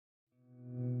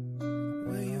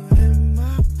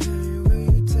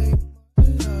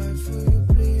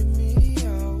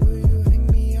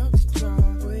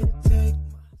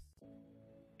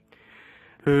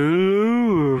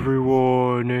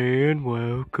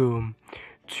welcome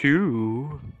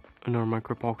to another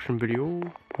Minecraft auction video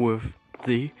with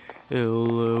the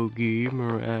Hello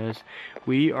Gamer, as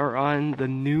we are on the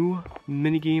new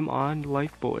minigame on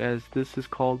Lifeboat, as this is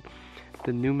called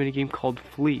the new minigame called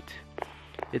Fleet.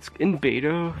 It's in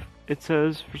beta, it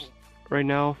says right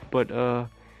now, but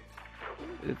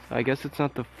I guess it's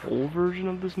not the full version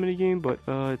of this minigame, but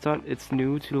it's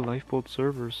new to the Lifeboat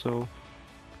server, so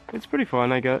it's pretty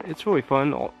fun. It's really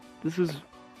fun.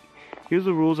 Here's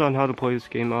the rules on how to play this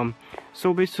game.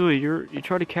 So basically, you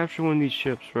try to capture one of these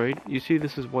ships, right? You see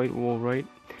this is white wool, right?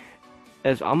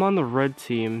 As I'm on the red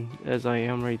team, as I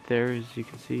am right there, as you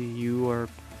can see, you are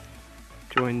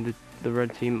joined the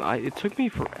red team. It took me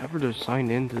forever to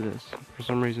sign into this for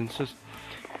some reason. It's just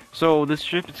so this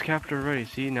ship is captured already.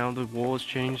 See, now the wool has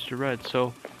changed to red.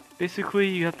 So basically,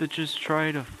 you have to just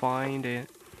try to find it.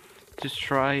 Just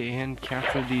try and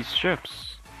capture these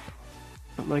ships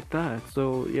like that.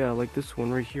 So yeah, like this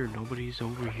one right here, nobody's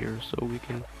over here, so we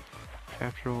can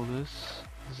capture all this.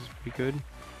 This is pretty good.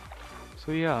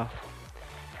 So yeah,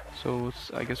 so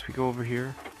I guess we go over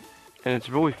here, and it's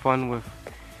really fun with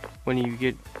when you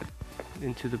get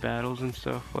into the battles and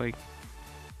stuff, like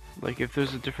if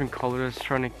there's a different color that's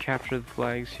trying to capture the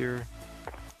flags here,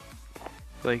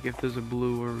 like if there's a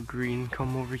blue or a green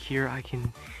come over here, I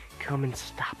can come and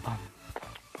stop them.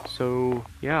 So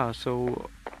yeah, so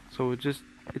it just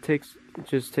takes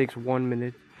 1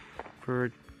 minute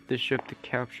for the ship to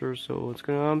capture. So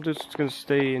I'm just gonna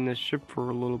stay in this ship for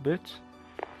a little bit.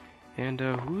 And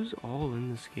who's all in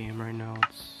this game right now?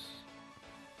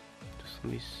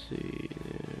 Let me see.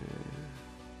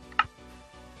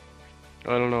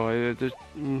 I don't know. If there's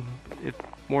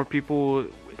more people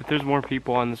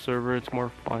on the server, it's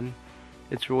more fun.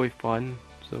 It's really fun.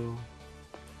 So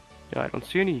yeah, I don't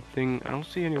see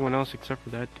anyone else except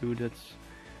for that dude that's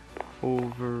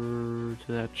over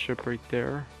to that ship right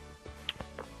there.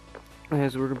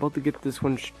 As we're about to get this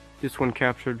one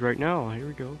captured right now. Here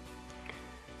we go.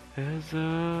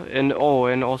 And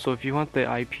also if you want the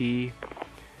IP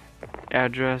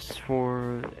address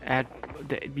for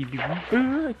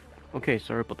okay,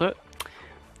 sorry about that.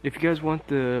 If you guys want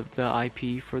the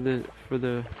IP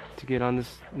to get on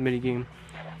this minigame,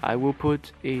 I will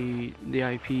put the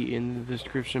IP in the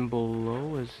description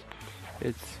below, as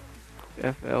it's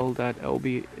fl.lbsg.net.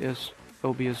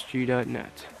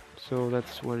 So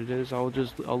that's what it is. I'll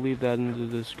leave that in the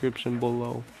description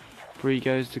below for you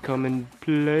guys to come and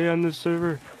play on the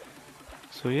server.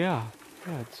 So yeah,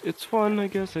 it's fun. I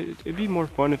guess it'd be more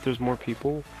fun if there's more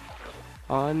people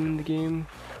on the game,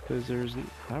 because there's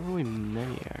not really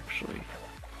many actually.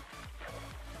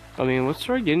 I mean, let's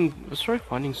try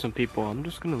finding some people. I'm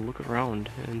just gonna look around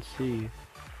and see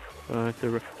if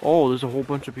there. Oh, there's a whole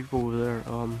bunch of people over there.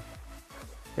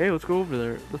 Hey, let's go over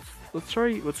there. Let's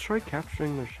try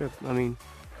capturing their ship. I mean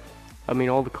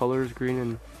all the colors, green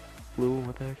and blue.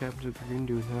 What the heck happens to the green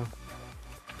dude now?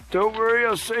 Don't worry,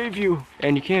 I'll save you.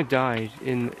 And you can't die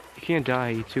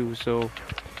too. So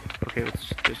okay,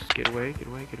 let's just get away.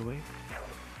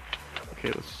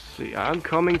 Okay, let's see. I'm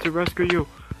coming to rescue you.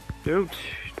 Don't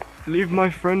leave my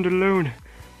friend alone.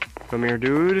 Come here,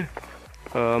 dude.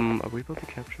 Are we about to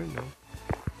capture it? No.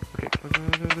 Okay.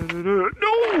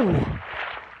 No!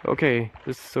 Okay,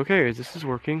 this is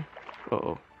working.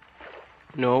 Uh-oh.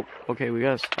 Nope. Okay, we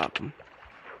gotta stop him.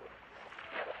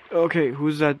 Okay,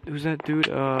 who's that dude?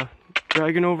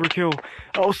 Dragon Overkill.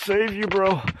 I'll save you,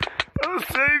 bro. I'll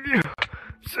save you.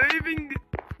 Saving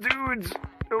dudes.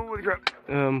 Holy crap.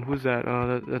 Who's that?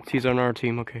 He's on our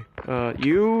team. Okay.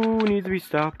 You need to be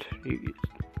stopped.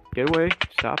 Get away.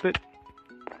 Stop it.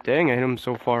 Dang, I hit him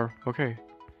so far. Okay.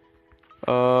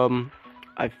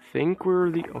 I think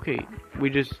okay. We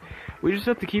just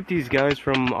have to keep these guys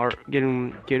from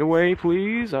get away,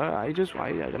 please. I'm just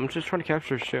trying to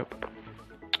capture a ship.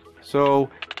 So,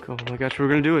 oh my gosh, we're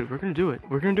gonna do it.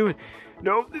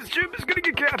 No, this ship is gonna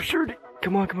get captured.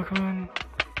 Come on.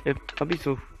 I'll be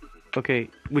so. Okay,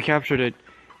 we captured it.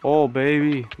 Oh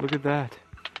baby, look at that.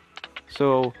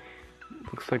 So,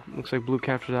 looks like blue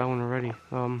captured that one already.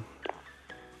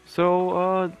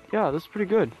 Yeah, that's pretty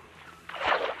good.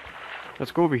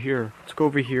 Let's go over here. As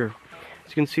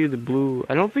you can see, the blue.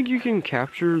 I don't think you can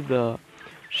capture the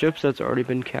ships that's already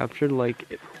been captured. Like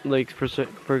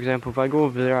for example, if I go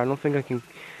over there, I don't think I can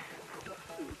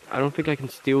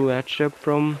steal that ship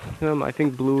from them. I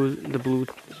think the blues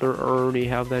already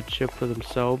have that ship for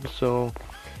themselves. So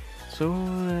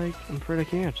I'm afraid I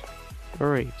can't. All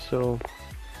right. So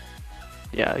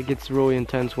yeah, it gets really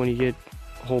intense when you get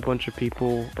a whole bunch of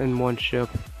people in one ship.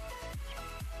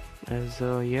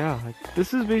 Yeah,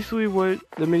 this is basically what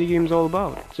the minigame's all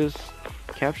about. Just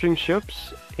capturing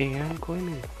ships and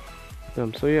claiming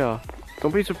them. So yeah,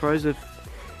 don't be surprised if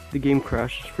the game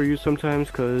crashes for you sometimes,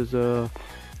 because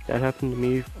that happened to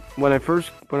me when I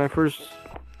first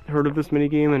heard of this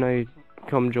minigame and I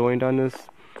joined on this.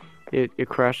 It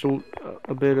crashed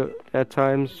a bit at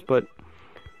times, but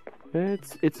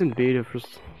it's in beta for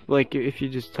like, if you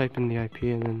just type in the IP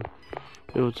and then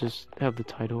it'll just have the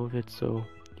title of it. So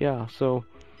yeah, so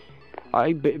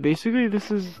basically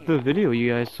this is the video,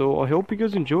 you guys. So I hope you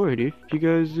guys enjoyed. If you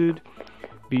guys did,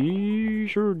 be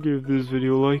sure to give this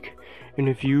video a like, and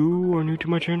if you are new to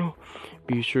my channel,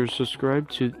 be sure to subscribe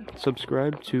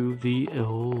to the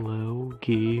LO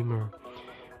Gamer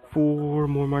for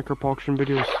more Minecraft auction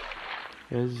videos.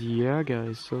 Yeah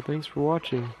guys, so thanks for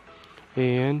watching,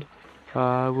 and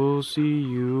I will see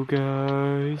you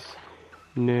guys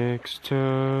next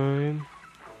time.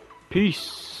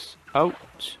 Peace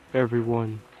out,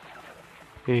 everyone,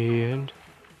 and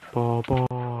bye bye.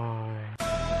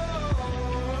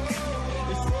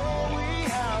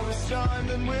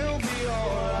 Then we'll be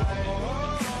alright.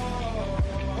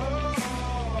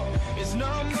 It's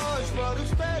not much, but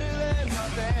it's better than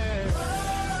nothing.